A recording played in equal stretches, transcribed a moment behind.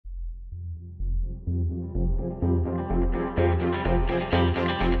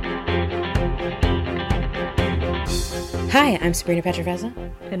Hi, I'm Sabrina Petroveza.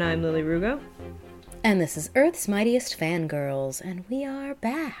 And I'm Lily Rugo. And this is Earth's Mightiest Fangirls, and we are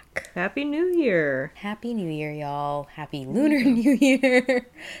back. Happy New Year. Happy New Year, y'all. Happy Lunar New Year.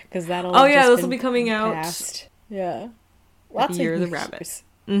 Because that'll this will be coming out. Past. Yeah. Lots Year of the New Rabbit.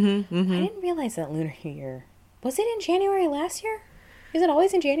 Years. I didn't realize that Lunar New Year. Was it in January last year? Is it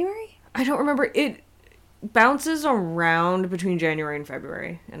always in January? I don't remember. It bounces around between January and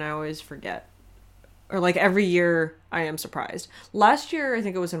February, and I always forget. Or like every year, I am surprised. Last year, I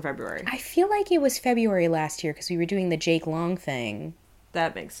think it was in February. I feel like it was February last year because we were doing the Jake Long thing.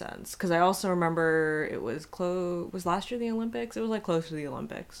 That makes sense. Because I also remember it was Was last year the Olympics? It was like close to the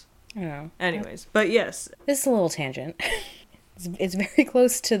Olympics. I don't know. Anyways, but yes. This is a little tangent. It's very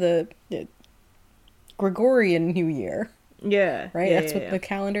close to the Gregorian New Year. Yeah. Right? Yeah, That's what the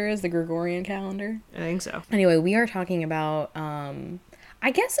calendar is, the Gregorian calendar. I think so. Anyway, we are talking about, I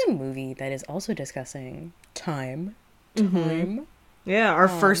guess, a movie that is also discussing time. Yeah, our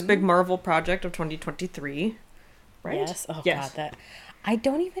first big Marvel project of 2023. Right? Yes. Oh, yes. God, that... I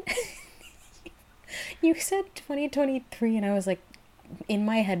don't even... You said 2023, and I was like, in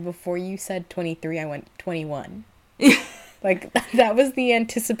my head, before you said 23, I went 21. Like, that was the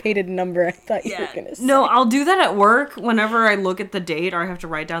anticipated number I thought you were going to say. No, I'll do that at work whenever I look at the date or I have to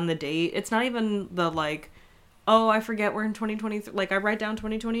write down the date. It's not even the, like, oh, I forget we're in 2023. Like, I write down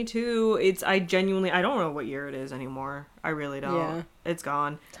 2022. I don't know what year it is anymore. I really don't. Yeah. It's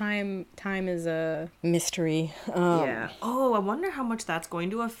gone. Time is a mystery. Yeah. Oh, I wonder how much that's going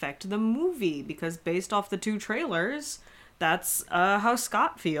to affect the movie, because based off the two trailers... That's how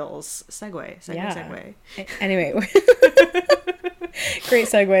Scott feels. Segue. Anyway. Great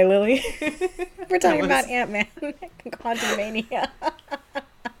segue, Lily. We're talking about Ant-Man and Quantumania.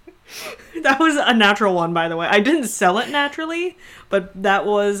 That was a natural one, by the way. I didn't sell it naturally, but that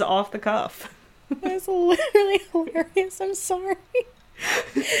was off the cuff. That's literally hilarious. I'm sorry.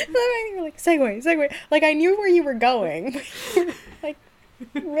 You're like, segue. Like, I knew where you were going. Like,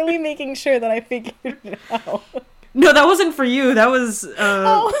 really making sure that I figured it out. No, that wasn't for you. That was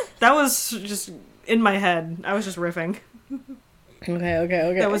that was just in my head. I was just riffing.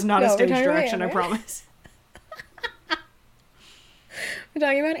 Okay. That was not a stage direction, I promise. We're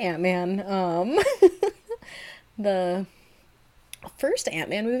talking about Ant-Man. The first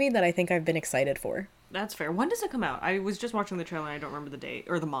Ant-Man movie that I think I've been excited for. That's fair. When does it come out? I was just watching the trailer and I don't remember the date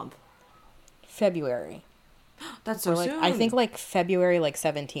or the month. February. That's so soon. I think like February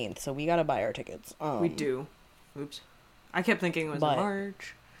 17th, so we gotta buy our tickets. We do. Oops. I kept thinking it was in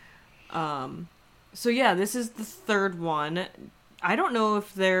March. So yeah, this is the third one. I don't know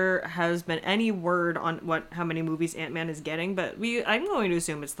if there has been any word on how many movies Ant-Man is getting, but I'm going to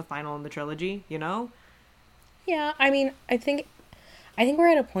assume it's the final in the trilogy, you know? Yeah, I mean, I think we're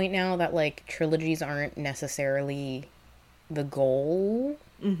at a point now that like trilogies aren't necessarily the goal.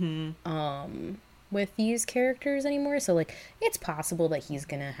 With these characters anymore, so like it's possible that he's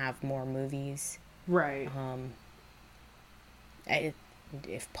gonna have more movies. Right.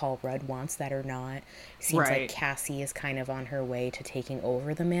 If Paul Rudd wants that or not. Seems like Cassie is kind of on her way to taking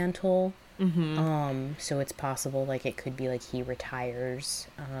over the mantle. So it's possible like it could be like he retires.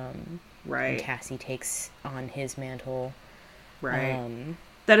 And Cassie takes on his mantle. Right.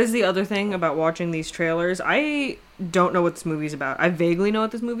 That is the other thing about watching these trailers. I don't know what this movie's about. I vaguely know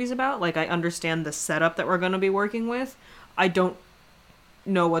what this movie's about. Like, I understand the setup that we're going to be working with. I don't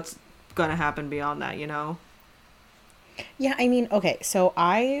know what's going to happen beyond that, you know? Yeah, I mean, okay, so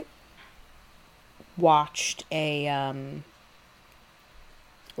I watched a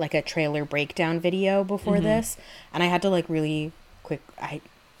trailer breakdown video before this, and I had to really quickly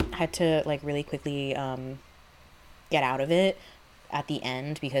get out of it at the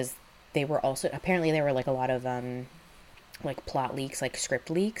end, because there were like a lot of like plot leaks, like script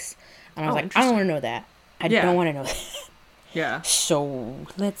leaks, and I was like, I don't want to know that. I don't want to know that. Yeah. So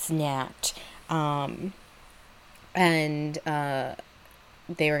let's not. And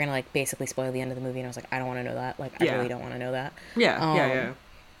they were gonna like basically spoil the end of the movie, and I was like, I don't want to know that. Like, I really don't want to know that. Yeah.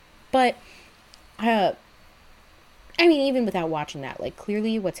 But I mean, even without watching that, like,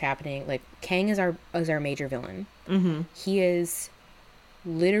 clearly what's happening, like, Kang is our major villain. He is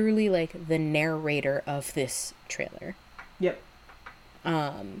literally like the narrator of this trailer. Yep.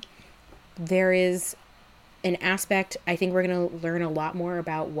 There is an aspect, I think we're gonna learn a lot more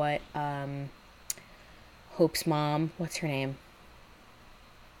about what Hope's mom, what's her name?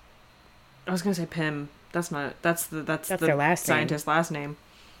 I was gonna say Pym. That's the their last scientist's last name.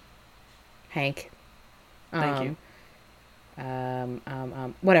 Hank. Thank you.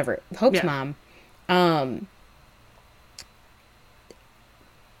 Whatever. Hope's mom. Van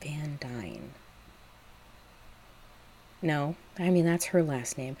Dyne. No, I mean that's her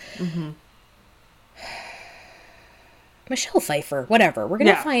last name. Michelle Pfeiffer, whatever. We're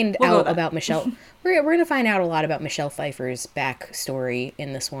gonna find out about Michelle. We're gonna find out a lot about Michelle Pfeiffer's backstory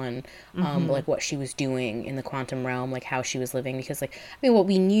in this one, like what she was doing in the quantum realm, like how she was living. Because, like, I mean, what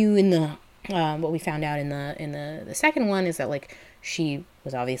we knew in the, what we found out in the second one is that, like, she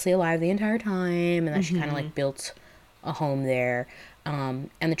was obviously alive the entire time, and that she kind of like built a home there. And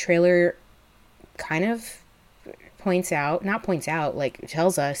the trailer kind of like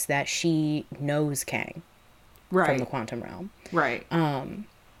tells us that she knows Kang. Right. From the quantum realm. Right.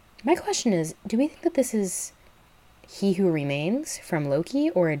 My question is, do we think that this is He Who Remains from Loki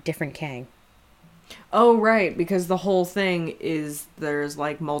or a different Kang? Oh, right, because the whole thing is there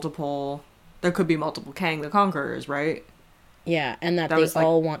could be multiple Kang the Conquerors, right? Yeah, and that they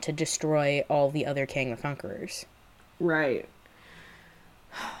all want to destroy all the other Kang the Conquerors. Right.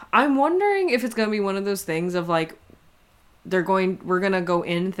 I'm wondering if it's going to be one of those things of, like, we're going to go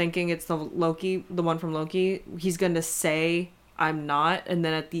in thinking it's the one from Loki. He's going to say, I'm not. And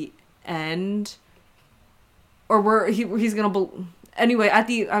then at the end, he's going to, anyway,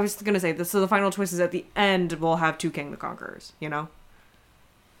 I was going to say this. So the final twist is at the end, we'll have two Kang the Conquerors, you know?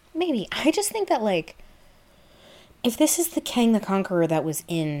 Maybe. I just think that, like, if this is the Kang the Conqueror that was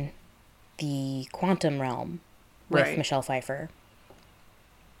in the quantum realm with Michelle Pfeiffer,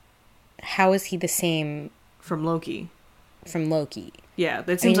 how is he the same from Loki? Yeah,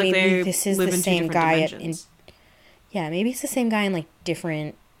 that seems like they this is the same guy yeah, maybe it's the same guy in like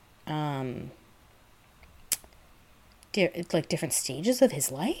different different stages of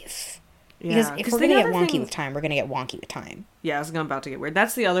his life. Yeah, because if we're gonna get wonky with time, we're gonna get wonky with time. Yeah, I was about to get weird.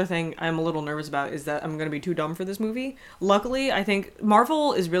 That's the other thing I'm a little nervous about, is that I'm gonna be too dumb for this movie. Luckily, I think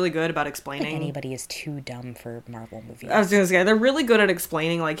Marvel is really good about explaining. I think anybody is too dumb for Marvel movies. I was gonna say, they're really good at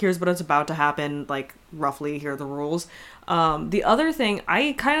explaining, like, here's what's about to happen, like, roughly, here are the rules. The other thing,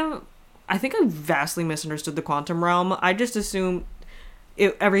 I think I vastly misunderstood the quantum realm. I just assumed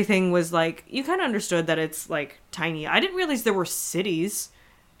everything was, like, you kind of understood that it's, like, tiny. I didn't realize there were cities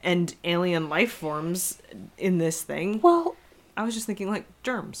and alien life forms in this thing. Well, I was just thinking, like,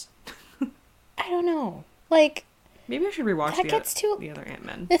 germs. I don't know. Like, maybe I should rewatch the other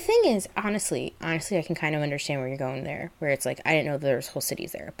Ant-Man. The thing is, honestly, I can kind of understand where you're going there, where it's like, I didn't know there's whole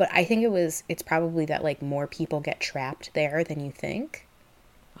cities there. But I think it's probably that, like, more people get trapped there than you think.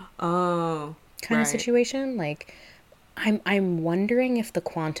 Oh. Kind of situation. Like, I'm wondering if the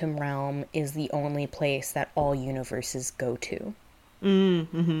quantum realm is the only place that all universes go to.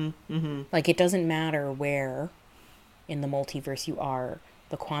 Like, it doesn't matter where in the multiverse you are,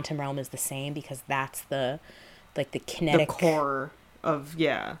 the quantum realm is the same, because that's the kinetic, the core of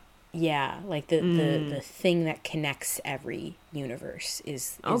like the thing that connects every universe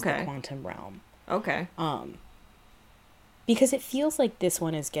is the quantum realm. Because it feels like this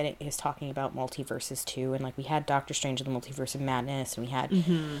one is talking about multiverses too, and like we had Doctor Strange in the Multiverse of Madness, and we had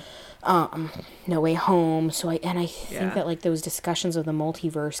No Way Home. So I think that, like, those discussions of the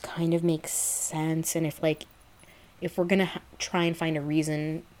multiverse kind of make sense. And if we're gonna try and find a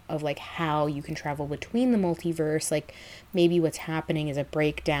reason of, like, how you can travel between the multiverse, like, maybe what's happening is a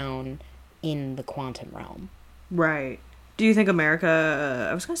breakdown in the quantum realm. Right. Do you think America?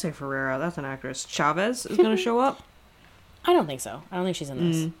 I was gonna say Ferrera. That's an actress. Chavez is gonna show up. I don't think so. I don't think she's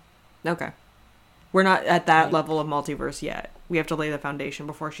in this. Okay. We're not at that level of multiverse yet. We have to lay the foundation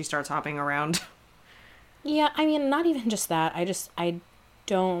before she starts hopping around. Yeah, I mean, not even just that. I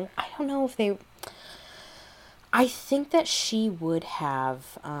don't know if they... I think that she would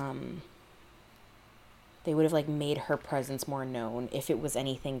have... they would have, like, made her presence more known if it was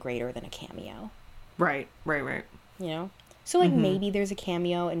anything greater than a cameo. Right. You know? So, like, maybe there's a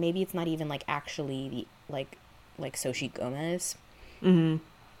cameo, and maybe it's not even, like, actually the, like Xochitl Gomez.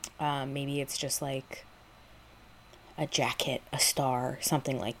 Maybe it's just like a jacket, a star,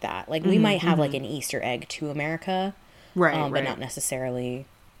 something like that. Like, we might have like an Easter egg to America, but not necessarily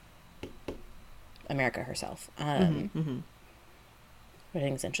America herself. But I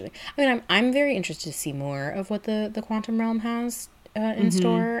think it's interesting. I mean, I'm very interested to see more of what the quantum realm has in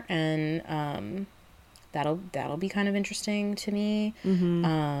store, and that'll be kind of interesting to me.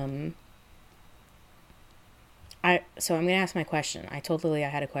 So I'm going to ask my question. I told Lily I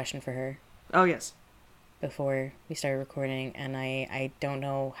had a question for her. Oh, yes. Before we started recording, and I don't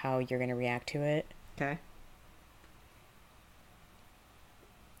know how you're going to react to it. Okay.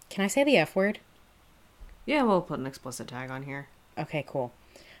 Can I say the F word? Yeah, we'll put an explicit tag on here. Okay, cool.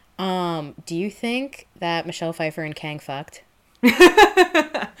 Do you think that Michelle Pfeiffer and Kang fucked?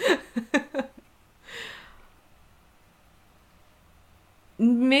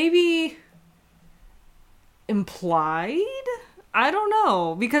 Maybe... implied? I don't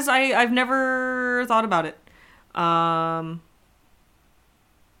know, because I've never thought about it. Yeah,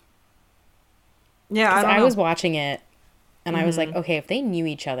 I don't know. I was watching it, and I was like, okay, if they knew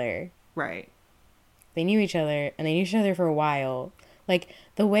each other, right? they knew each other, and they knew each other for a while. Like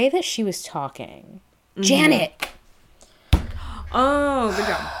the way that she was talking, Janet. Oh, good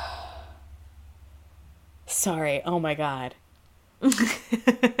job. Sorry. Oh my god.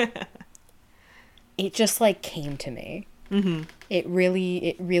 It just like came to me. Mm-hmm. It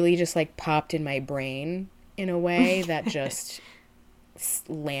really just like popped in my brain in a way that just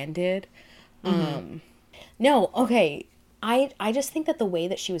landed. No, okay. I just think that the way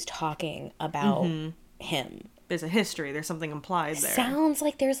that she was talking about him, there's a history. There's something implied there. Sounds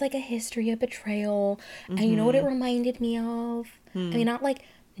like there's like a history of betrayal. And you know what it reminded me of? I mean, not like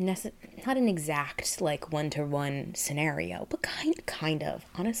not an exact like 1-to-1 scenario, but kind of.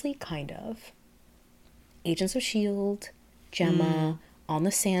 Honestly, kind of. Agents of S.H.I.E.L.D., Gemma on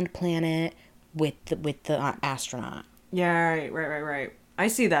the sand planet with the astronaut. Yeah, right. I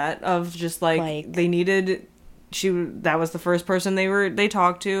see that of just like they needed that was the first person they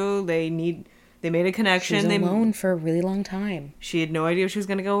talked to. They made a connection. She was alone for a really long time. She had no idea if she was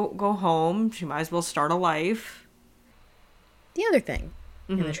going to go home. She might as well start a life. The other thing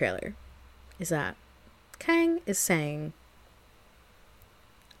in the trailer is that Kang is saying,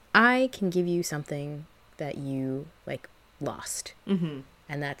 I can give you something that you like lost, and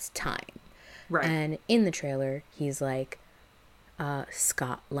that's time. Right. And in the trailer, he's like,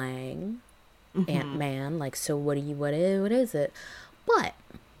 Scott Lang, Ant-Man. Like, so what is it? But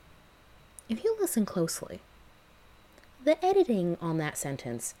if you listen closely, the editing on that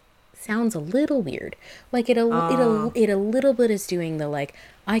sentence sounds a little weird. Like it a little bit is doing the like,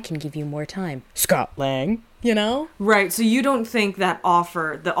 I can give you more time, Scott Lang. You know? Right. So you don't think that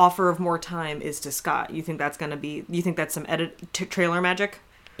the offer of more time is to Scott. You think that's some trailer magic?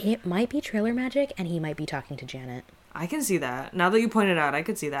 It might be trailer magic, and he might be talking to Janet. I can see that. Now that you pointed out, I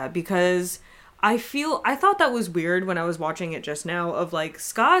could see that, because I thought that was weird when I was watching it just now, of like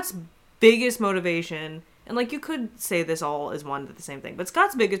Scott's biggest motivation, and like you could say this all is one the same thing, but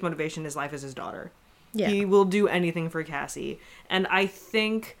Scott's biggest motivation is life as his daughter. Yeah. He will do anything for Cassie. And I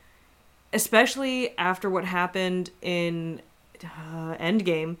think, especially after what happened in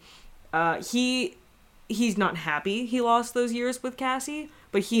Endgame, he's not happy he lost those years with Cassie,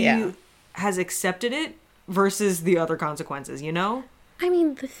 but he has accepted it versus the other consequences, you know? I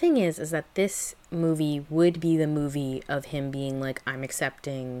mean, the thing is that this movie would be the movie of him being like, I'm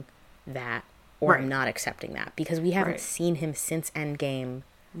accepting that, or I'm not accepting that, because we haven't seen him since Endgame.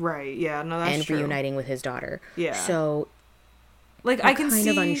 Right, yeah, no, that's true. And reuniting with his daughter. Yeah. So, like, I can see...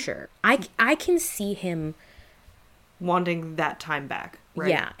 kind of unsure. I can see him... wanting that time back, right?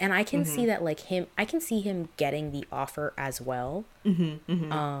 Yeah, and I can see that, like, I can see him getting the offer as well.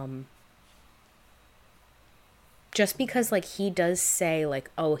 Just because, like, he does say,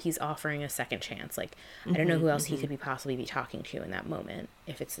 like, oh, he's offering a second chance. Like, I don't know who else he could possibly be talking to in that moment,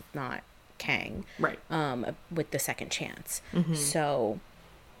 if it's not Kang. Right. With the second chance. So...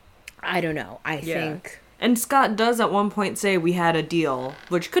 I don't know. I think... And Scott does at one point say we had a deal,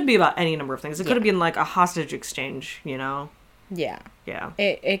 which could be about any number of things. It could have been like a hostage exchange, you know? Yeah. Yeah.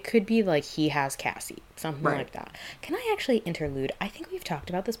 It could be like he has Cassie. Something like that. Can I actually interlude? I think we've talked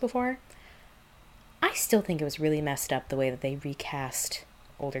about this before. I still think it was really messed up the way that they recast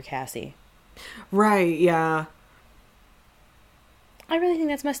older Cassie. Right, yeah. I really think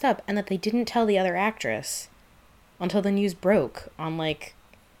that's messed up. And that they didn't tell the other actress until the news broke on like...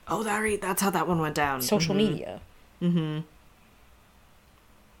 Oh, that's how that one went down. Social media.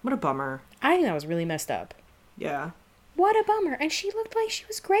 What a bummer. I think that was really messed up. Yeah. What a bummer. And she looked like she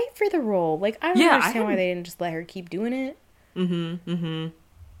was great for the role. Like, I don't understand why they didn't just let her keep doing it.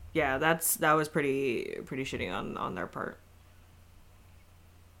 Yeah, that was pretty shitty on their part.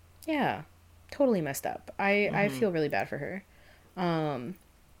 Yeah. Totally messed up. I feel really bad for her.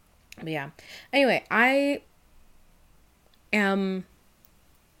 But yeah. Anyway, I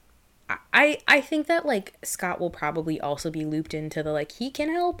think that, like, Scott will probably also be looped into the, like, he can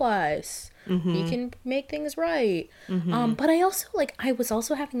help us. He can make things right. But I also, like, I was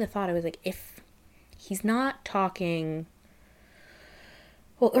also having the thought, I was like, if he's not talking,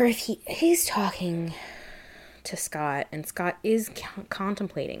 well, or if he's talking to Scott, and Scott is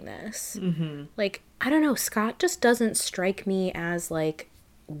contemplating this, like, I don't know, Scott just doesn't strike me as, like,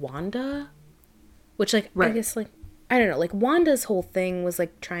 Wanda, which, like, I guess, like, I don't know, like, Wanda's whole thing was,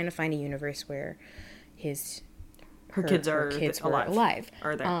 like, trying to find a universe where her kids were alive.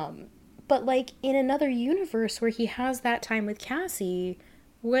 Are there. But, like, in another universe where he has that time with Cassie,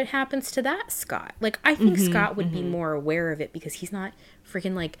 what happens to that Scott? Like, I think Scott would be more aware of it because he's not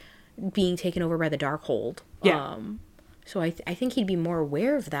freaking, like, being taken over by the Darkhold. Yeah. So I think he'd be more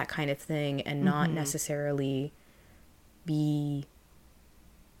aware of that kind of thing and not necessarily be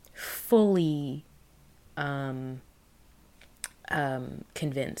fully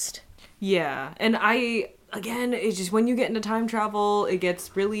convinced. Yeah. And again, it's just when you get into time travel, it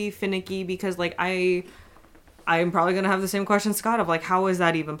gets really finicky because, like, I'm probably going to have the same question, Scott, of, like, how is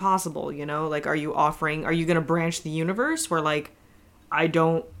that even possible? You know, like, are you going to branch the universe where, like, he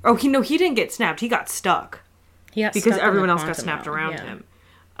didn't get snapped. He got stuck. Because everyone else got snapped around him.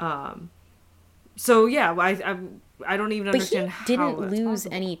 So, yeah, I don't even understand how. But he didn't lose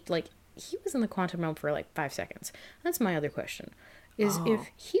any, like, he was in the quantum realm for, like, 5 seconds. That's my other question. If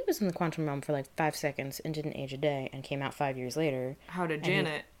he was in the quantum realm for, like, 5 seconds and didn't age a day and came out 5 years later... How did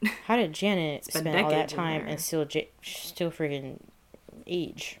Janet spend all that time and still friggin'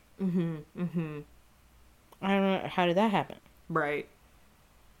 age? I don't know. How did that happen? Right.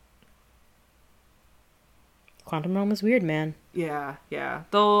 Quantum realm is weird, man. Yeah.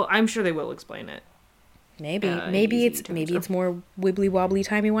 Though I'm sure they will explain it. Maybe it's more wibbly wobbly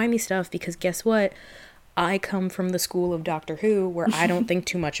timey wimey stuff because guess what? I come from the school of Doctor Who where I don't think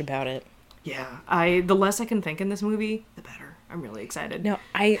too much about it. Yeah, the less I can think in this movie, the better. I'm really excited. No,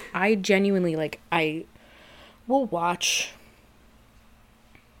 I genuinely I will watch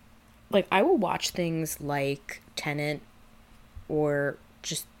things like Tenet or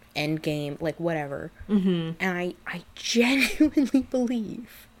just Endgame, like whatever. And I genuinely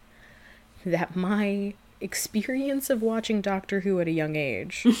believe that my experience of watching Doctor Who at a young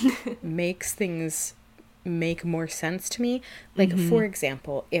age makes things make more sense to me. Like, for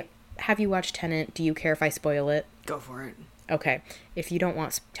example, have you watched Tenet? Do you care if I spoil it? Go for it. Okay. If you don't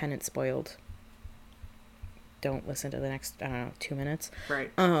want Tenet spoiled, don't listen to the next, 2 minutes.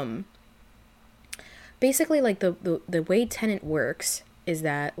 Right. Basically, like, the way Tenet works is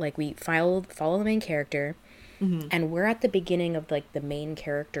that, like, we follow the main character, and we're at the beginning of, like, the main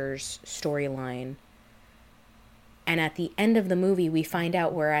character's storyline. And at the end of the movie, we find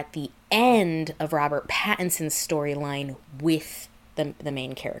out we're at the end of Robert Pattinson's storyline with the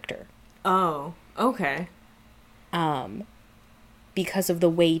main character. Oh, okay. Because of the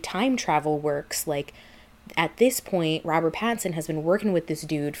way time travel works, like, at this point, Robert Pattinson has been working with this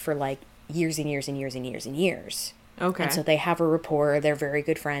dude for, like, years and years and years and years and years. Okay. And so they have a rapport, they're very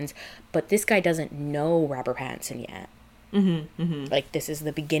good friends, but this guy doesn't know Robert Pattinson yet. Like, this is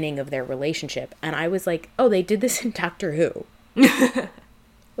the beginning of their relationship. And I was like, oh, they did this in Doctor Who.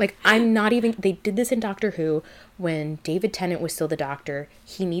 Like, they did this in Doctor Who when David Tennant was still the Doctor.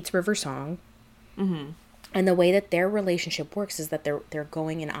 He meets River Song. And the way that their relationship works is that they're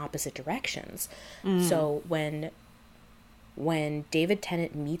going in opposite directions. So when David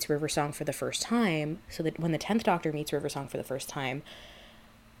Tennant meets River Song for the first time, so that when the 10th Doctor meets River Song for the first time,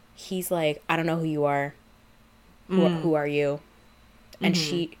 he's like, I don't know who you are. Who are you? And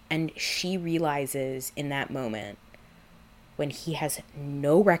she realizes in that moment, when he has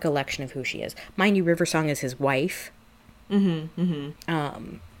no recollection of who she is. Mind you, River Song is his wife.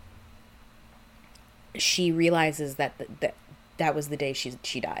 She realizes that was the day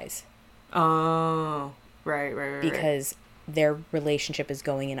she dies. Oh, right. Because their relationship is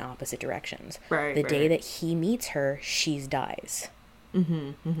going in opposite directions. The day that he meets her, she dies.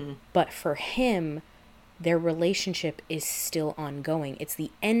 But for him, their relationship is still ongoing. It's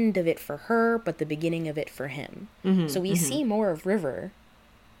the end of it for her, but the beginning of it for him. So we see more of River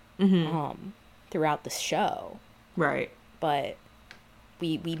throughout the show. Right. But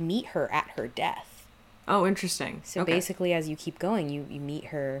we meet her at her death. Oh, interesting. So basically, as you keep going, you meet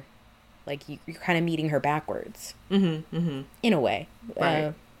her, like, you're kind of meeting her backwards. In a way.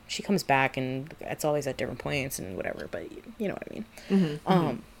 Right. She comes back, and it's always at different points and whatever, but you know what I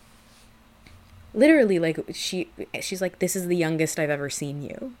mean. Literally, like, she's like, this is the youngest I've ever seen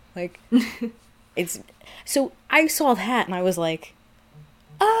you. Like, so I saw that, and I was like,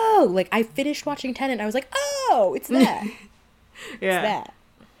 oh, like, I finished watching Tenet, and I was like, oh, it's that. It's that.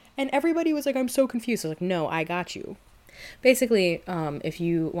 And everybody was like, I'm so confused. I was like, no, I got you. Basically, if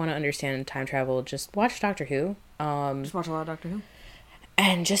you want to understand time travel, just watch Doctor Who. Just watch a lot of Doctor Who.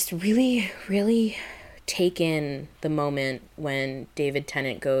 And just really, really take in the moment when David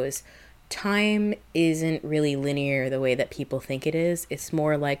Tennant goes, time isn't really linear the way that people think it is. It's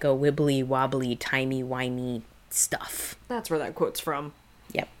more like a wibbly wobbly, timey wimey stuff. That's where that quote's from.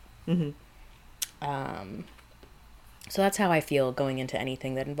 Yep. So that's how I feel going into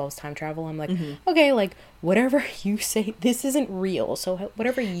anything that involves time travel. I'm like, okay, like, whatever you say, this isn't real. So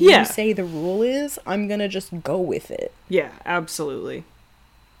whatever you say the rule is, I'm gonna just go with it. Yeah, absolutely.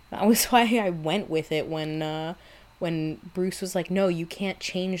 That was why I went with it when Bruce was like, "No, you can't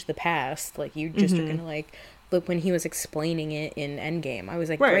change the past. Like, you just are gonna like." Look, when he was explaining it in Endgame, I was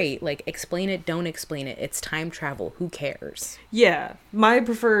like, Right. "Great! Like, explain it. Don't explain it. It's time travel. Who cares?" Yeah, my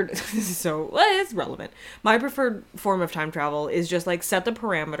preferred this is so it's relevant. My preferred form of time travel is just like set the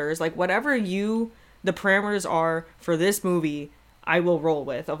parameters, like whatever the parameters are for this movie, I will roll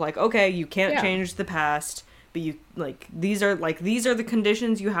with. Of like, okay, you can't Yeah. change the past, but you these are the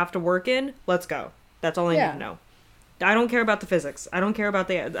conditions you have to work in. Let's go. That's all I need Yeah. to know. I don't care about the physics. I don't care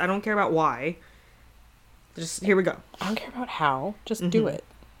about why. Just here we go. I don't care about how. Just do it.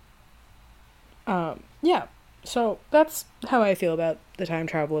 Yeah. So that's how I feel about the time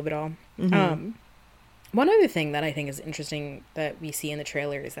travel of it all. One other thing that I think is interesting that we see in the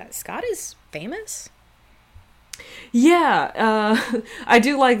trailer is that Scott is famous. Yeah, I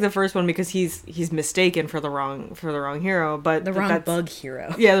do like the first one because he's mistaken for the wrong hero, but The wrong bug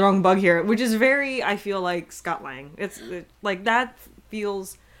hero. Yeah, the wrong bug hero, which is very, I feel like, Scott Lang. Like that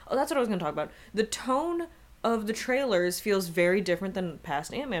feels. Oh, that's what I was gonna talk about. The tone of the trailers feels very different than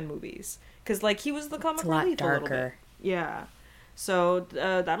past Ant-Man movies, because like he was the comic relief a little bit. Yeah, so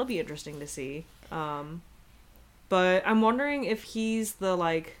that'll be interesting to see. But I'm wondering if he's the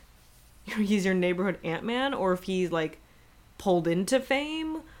like. He's your neighborhood Ant-Man, or if he's like pulled into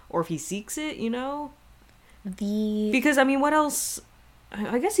fame, or if he seeks it, you know? Because I mean, what else?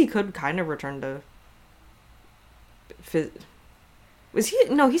 I guess he could kind of return to. Was he?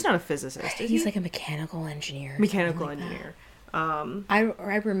 No, he's not a physicist. He's like a mechanical engineer. Mechanical engineer.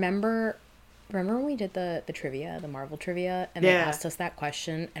 I remember when we did the trivia, the Marvel trivia, and they asked us that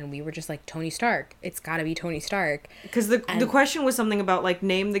question, and we were just like, Tony Stark. It's got to be Tony Stark. Because the question was something about like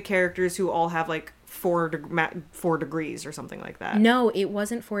name the characters who all have like 4 degrees or something like that. No, it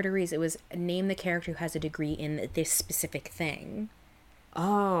wasn't 4 degrees. It was name the character who has a degree in this specific thing.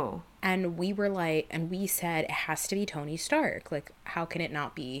 Oh. And we were like, and we said it has to be Tony Stark. Like, how can it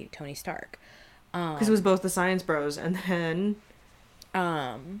not be Tony Stark? Because it was both the Science Bros and then.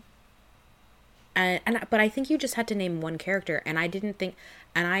 But I think you just had to name one character, and I didn't think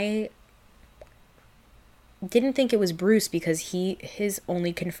it was Bruce because his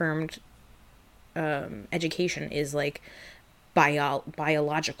only confirmed education is like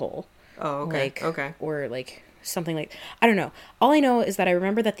biological. Oh, okay. Okay. Or like something like, I don't know. All I know is that I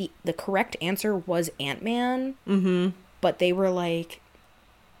remember that the correct answer was Ant-Man. Mm-hmm. But they were like,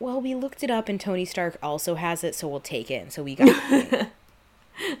 well, we looked it up and Tony Stark also has it, so we'll take it. And so we got it.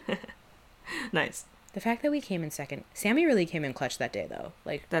 Nice. The fact that we came in second, Sammy really came in clutch that day, though.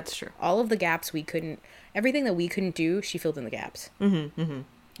 Like, that's true. All of the gaps everything that we couldn't do, she filled in the gaps. Mm-hmm. Mm-hmm.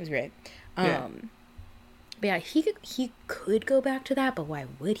 It was great. Yeah. But yeah, he could go back to that, but why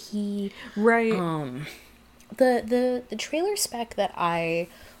would he? Right. The trailer spec that I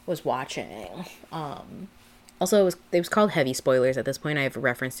was watching, also it was called Heavy Spoilers. At this point, I've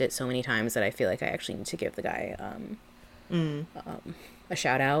referenced it so many times that I feel like I actually need to give the guy a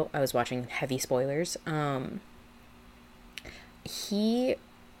shout out. I was watching Heavy Spoilers. He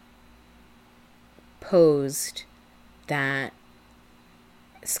posed that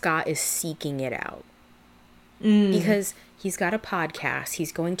Scott is seeking it out because he's got a podcast.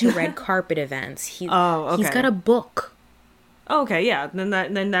 He's going to red carpet events. He's got a book. Oh, okay, yeah. Then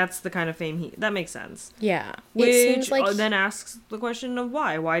that's the kind of fame that makes sense. Yeah, which it seems like then asks the question of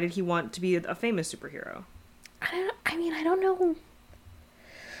why. Why did he want to be a famous superhero? I don't know.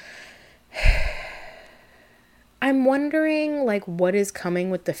 I'm wondering, like, what is coming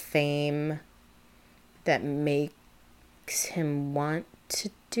with the fame that makes him want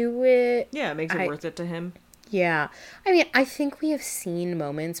to do it. Yeah, it makes it worth it to him. Yeah. I mean, I think we have seen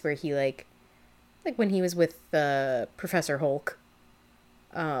moments where he, like when he was with Professor Hulk,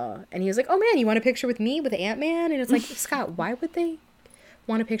 and he was like, oh, man, you want a picture with me, with Ant-Man? And it's like, Scott, why would they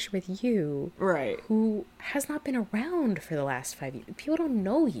want a picture with you? Right. Who has not been around for the last 5 years. People don't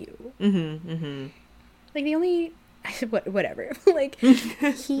know you. Mm-hmm, mm-hmm. Like, the only... whatever. Like,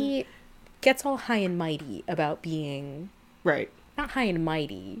 he gets all high and mighty about being... Right. Not high and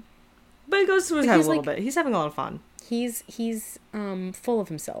mighty. But he goes to his head a little bit. He's having a lot of fun. He's full of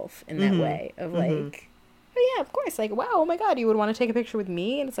himself in that way. Of, like... Oh, yeah, of course. Like, wow, oh my God, you would want to take a picture with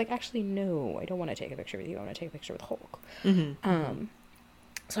me? And it's like, actually, no, I don't want to take a picture with you. I want to take a picture with Hulk. Mm-hmm.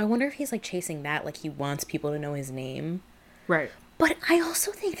 So I wonder if he's, like, chasing that. Like, he wants people to know his name. Right. But I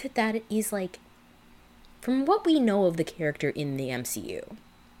also think that is, like... From what we know of the character in the MCU,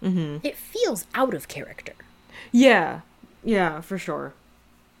 it feels out of character. Yeah. Yeah, for sure.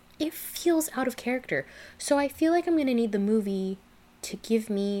 It feels out of character. So I feel like I'm going to need the movie to give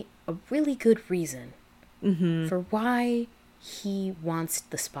me a really good reason for why he wants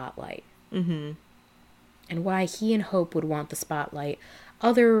the spotlight. Mm-hmm. And why he and Hope would want the spotlight,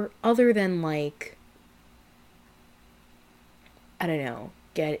 other than like, I don't know,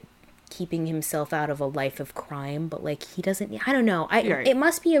 keeping himself out of a life of crime, but like he doesn't. I don't know. It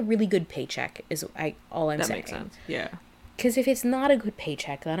must be a really good paycheck. All I'm saying. That makes sense. Yeah. Because if it's not a good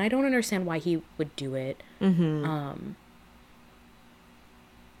paycheck, then I don't understand why he would do it. Mm-hmm.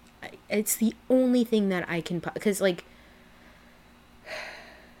 It's the only thing that I can, because like,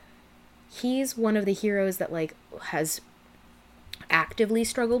 he's one of the heroes that like has actively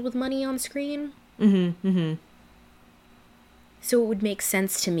struggled with money on screen. Mm-hmm. Mm-hmm. So it would make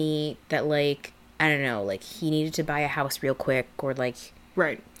sense to me that like, I don't know, like he needed to buy a house real quick, or like,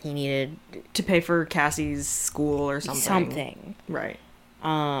 right, he needed to pay for Cassie's school or something. Right.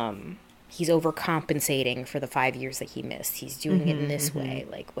 He's overcompensating for the 5 years that he missed. He's doing it in this way,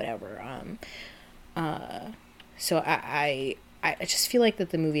 like whatever. So I just feel like that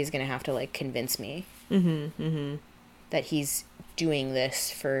the movie is gonna have to like convince me that he's doing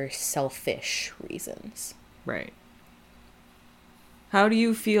this for selfish reasons. Right. How do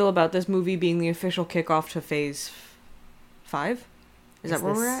you feel about this movie being the official kickoff to Phase 5? Is that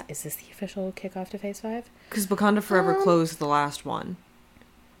where we're at? Is this the official kickoff to Phase 5? Because Wakanda Forever closed the last one.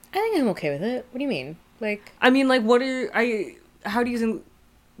 I think I'm okay with it. What do you mean? Like, I mean, like, how do you think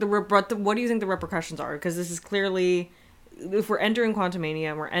what do you think the repercussions are? Because this is clearly, if we're entering Quantumania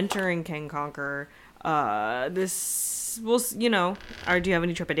and we're entering King Conqueror, this will, do you have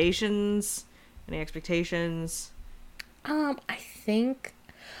any trepidations, any expectations? I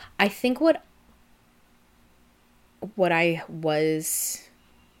think what I'm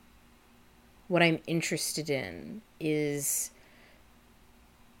interested in is,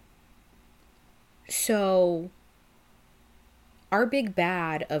 so our big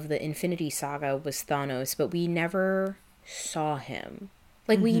bad of the Infinity Saga was Thanos, but we never saw him.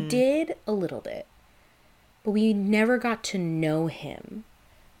 Like, we did a little bit, but we never got to know him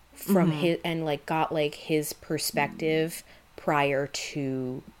from his, and like got like his perspective prior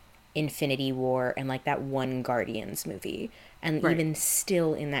to Infinity War and like that one Guardians movie. And even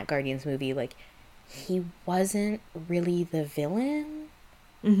still in that Guardians movie, like, he wasn't really the villain.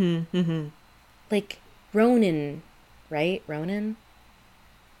 Like, Ronan, right? Ronan?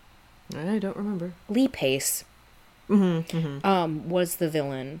 I don't remember. Lee Pace was the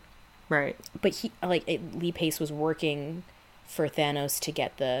villain. Right. But Lee Pace was working for Thanos to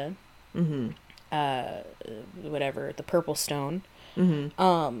get the the Purple Stone. So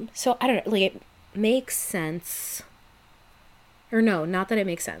I don't know, like, it makes sense, or no, not that it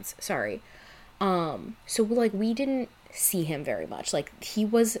makes sense, sorry. So like, we didn't see him very much. Like, he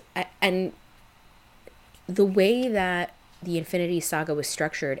was, and the way that the Infinity Saga was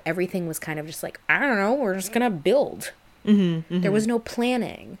structured, everything was kind of just like, I don't know, we're just gonna build. There was no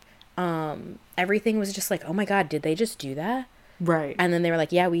planning. Everything was just like, oh my god, did they just do that? Right. And then they were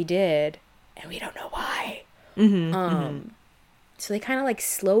like, yeah, we did, and we don't know why. So they kind of like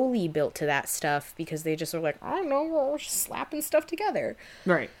slowly built to that stuff because they just were like, I don't know, we're just slapping stuff together.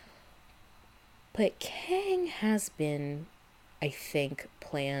 Right. But Kang has been, I think,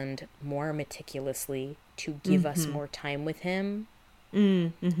 planned more meticulously to give us more time with him.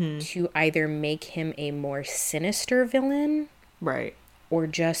 To either make him a more sinister villain. Right. Or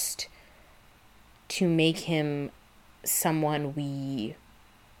just to make him someone we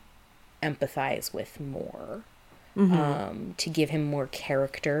empathize with more. To give him more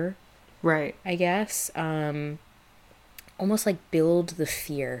character. Right. I guess. Almost like build the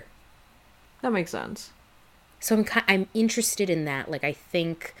fear. That makes sense. So I'm interested in that. Like, I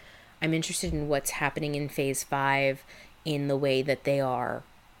think I'm interested in what's happening in Phase 5 in the way that they are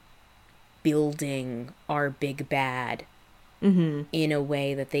building our big bad in a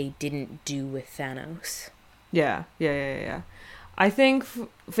way that they didn't do with Thanos. Yeah. I think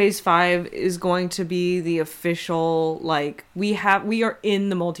Phase 5 is going to be the official, like, we are in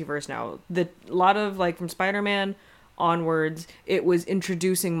the multiverse now. A lot of, like, from Spider-Man onwards, it was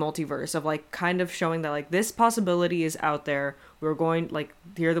introducing multiverse, of like kind of showing that like this possibility is out there. We're going, like,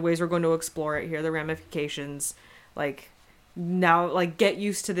 here are the ways we're going to explore it. Here are the ramifications. Like, now, like, get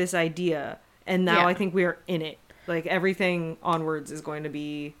used to this idea. And now I think we are in it. Like, everything onwards is going to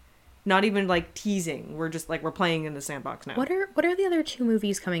be not even like teasing. We're just like, we're playing in the sandbox now. What are the other 2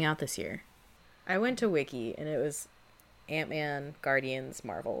 movies coming out this year? I went to Wiki and it was Ant-Man, Guardians,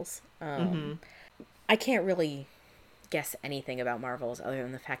 Marvels. I can't really guess anything about Marvels other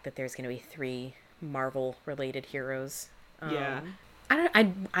than the fact that there's going to be 3 Marvel related heroes.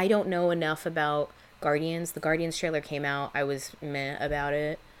 I don't know enough about Guardians. The Guardians trailer came out. I was meh about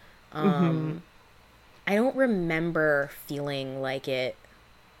it. I I don't remember feeling like it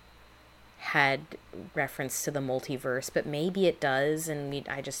had reference to the multiverse, but maybe it does, and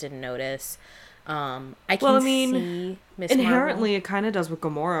I just didn't notice. I can see Miss inherently Marvel. it kind of does with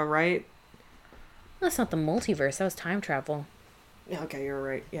Gamora, right? That's not the multiverse. That was time travel. Yeah, okay, you're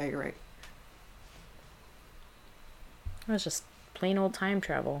right. Yeah, you're right. That was just plain old time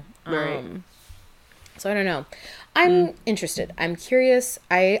travel. Right. So I don't know. I'm interested. I'm curious.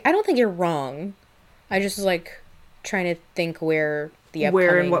 I don't think you're wrong. I just was like trying to think where the upcoming,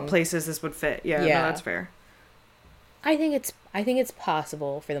 where and what places this would fit. Yeah, no, that's fair. I think it's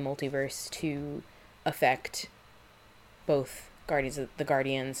possible for the multiverse to affect both the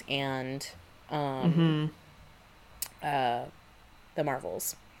Guardians and the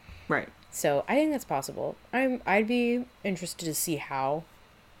Marvels. Right. So I think that's possible. I'd be interested to see how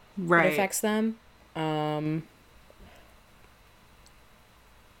it affects them. But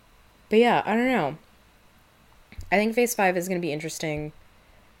yeah, I don't know. I think Phase 5 is going to be interesting.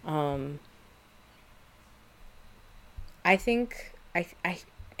 I think I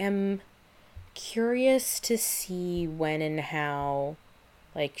am curious to see when and how,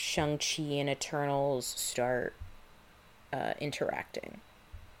 like, Shang-Chi and Eternals start interacting.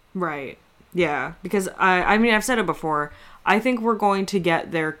 Right. Yeah, because I mean, I've said it before. I think we're going to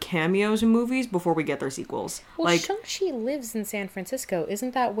get their cameos in movies before we get their sequels. Well, like, Shang-Chi lives in San Francisco.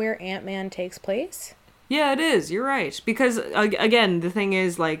 Isn't that where Ant-Man takes place? Yeah, it is. You're right. Because, again, the thing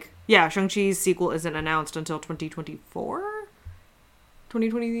is, like, yeah, Shang-Chi's sequel isn't announced until 2024?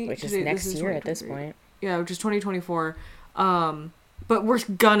 2020? Which is next year at this point. Yeah, which is 2024. But we're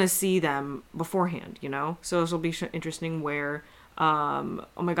gonna see them beforehand, you know? So this will be interesting where, oh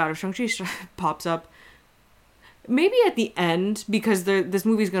my god, if Shang-Chi pops up, maybe at the end, because this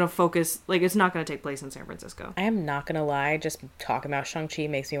movie's gonna focus, like, it's not gonna take place in San Francisco. I am not gonna lie, just talking about Shang-Chi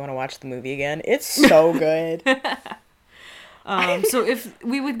makes me want to watch the movie again. It's so good. So if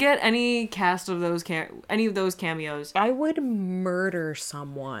we would get any cast of those any of those cameos, I would murder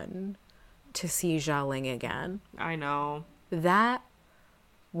someone to see Xialing again. I know. That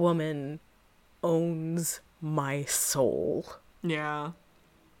woman owns my soul. Yeah.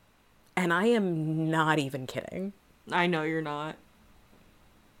 And I am not even kidding. I know you're not.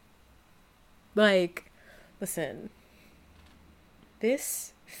 Like, listen.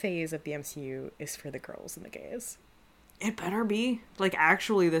 This phase of the MCU is for the girls and the gays. It better be. Like,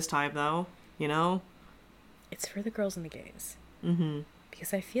 actually this time, though. You know? It's for the girls and the gays. Mm-hmm.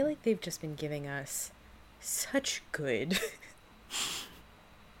 Because I feel like they've just been giving us such good...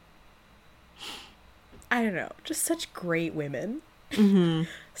 I don't know. Just such great women. Mm-hmm.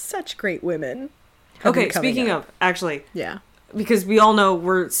 Such great women. Okay, speaking of, actually. Yeah. Because we all know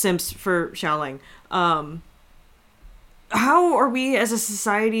we're simps for Xialing. How are we as a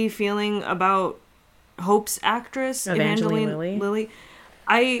society feeling about Hope's actress, Evangeline Lilly?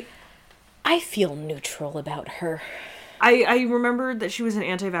 I feel neutral about her. I remembered that she was an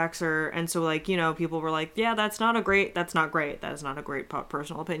anti-vaxxer, and so, like, you know, people were like, yeah, that's not great. That is not a great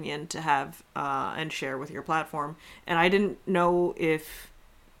personal opinion to have and share with your platform. And I didn't know if,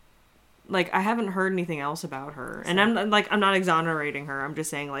 like, I haven't heard anything else about her. And I'm not exonerating her. I'm just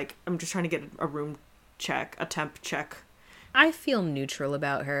saying, like, I'm just trying to get a temp check. I feel neutral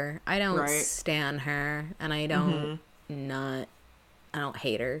about her. I don't stan her, and I don't I don't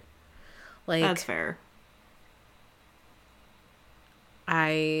hate her. Like, that's fair.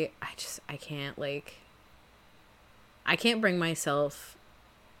 I can't, like, I can't bring myself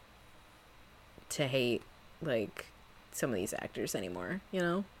to hate, like, some of these actors anymore, you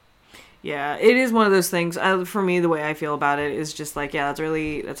know? Yeah, it is one of those things. For me, the way I feel about it is just like, yeah,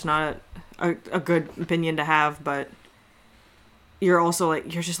 that's not a good opinion to have, but you're also,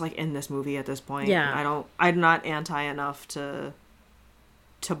 like, you're just, like, in this movie at this point. Yeah. I'm not anti enough to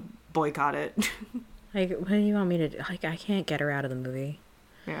boycott it. Like, what do you want me to do? Like, I can't get her out of the movie.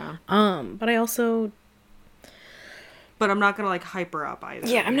 Yeah. But I also... But I'm not gonna, like, hype her up either.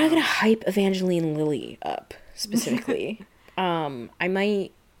 Yeah, I'm not gonna hype Evangeline Lilly up, specifically. I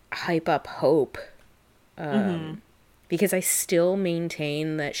might hype up Hope. Because I still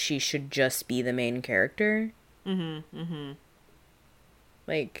maintain that she should just be the main character.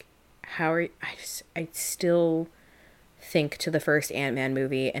 Like, I still... think to the first Ant-Man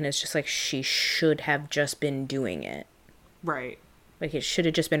movie, and it's just like she should have just been doing it. Right. Like, it should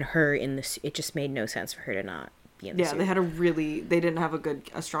have just been her in this. It just made no sense for her to not be in the suit. Yeah, they didn't have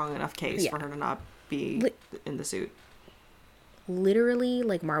a strong enough case for her to not be in the suit. Literally,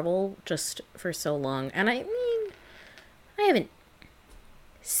 like, Marvel just for so long, and I mean, I haven't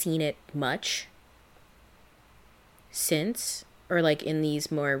seen it much since, or like in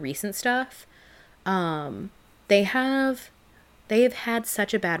these more recent stuff. They have had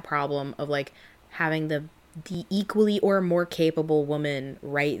such a bad problem of like having the equally or more capable woman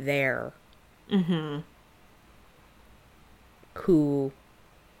right there. Mm-hmm. Who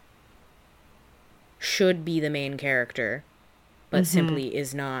should be the main character, but simply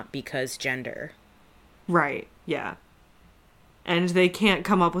is not because gender. Right, yeah. And they can't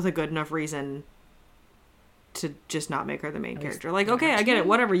come up with a good enough reason to just not make her the main character. Like, okay, I get it.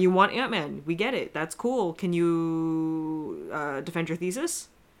 Whatever. You want Ant-Man. We get it. That's cool. Can you defend your thesis?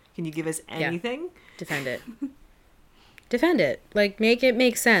 Can you give us anything? Yeah. Defend it. Defend it. Like, make it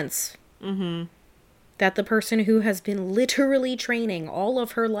make sense. Mm-hmm. That the person who has been literally training all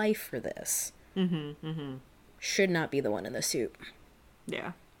of her life for this should not be the one in the suit.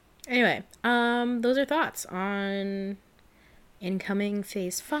 Yeah. Anyway, those are thoughts on incoming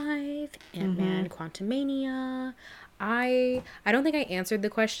Phase 5, Ant-Man Quantumania. I don't think I answered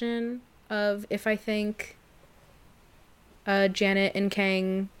the question of if I think Janet and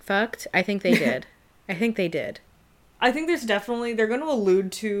Kang fucked. I think they did. I think they did. I think there's definitely... They're going to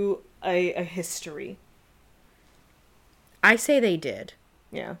allude to a history. I say they did.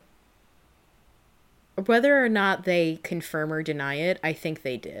 Yeah. Whether or not they confirm or deny it, I think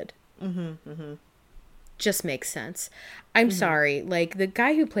they did. Just makes sense. I'm sorry. Like, the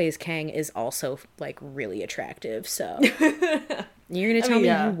guy who plays Kang is also, like, really attractive, so... You're gonna tell me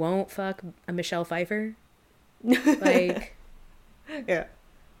you won't fuck a Michelle Pfeiffer? Like... Yeah.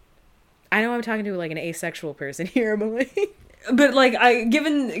 I know I'm talking to, like, an asexual person here, but, like... But, like,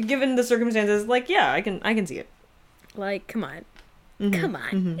 given the circumstances, like, yeah, I can see it. Like, come on. Come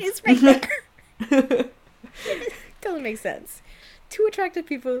on. It's right there. Doesn't make sense. Two attractive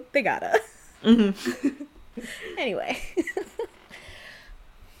people, they gotta. Anyway.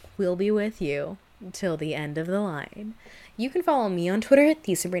 We'll be with you till the end of the line. You can follow me on Twitter at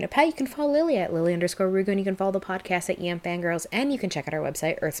TheSabrinaPet. You can follow Lily at Lily_Rugo, and you can follow the podcast at EM Fangirls, and you can check out our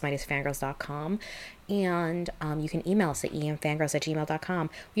website, earthsmightiestfangirls.com, and you can email us at emfangirls@gmail.com.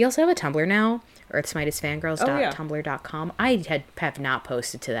 We also have a Tumblr now, earthsmightiestfangirls.tumblr.com. I have not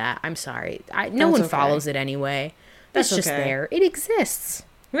posted to that. I'm sorry. No one follows it anyway. It's just there. It exists.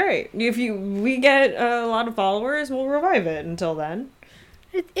 Right. If we get a lot of followers, we'll revive it. Until then.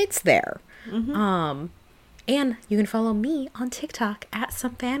 It's there. And you can follow me on TikTok at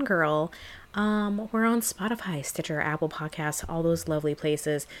SomeFangirl. We're on Spotify, Stitcher, Apple Podcasts, all those lovely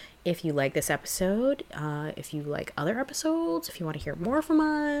places. If you like this episode, if you like other episodes, if you want to hear more from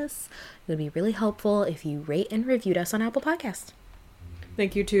us, it would be really helpful if you rate and reviewed us on Apple Podcasts.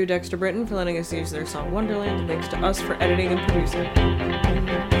 Thank you to Dexter Britton for letting us use their song Wonderland, and thanks to us for editing and producing.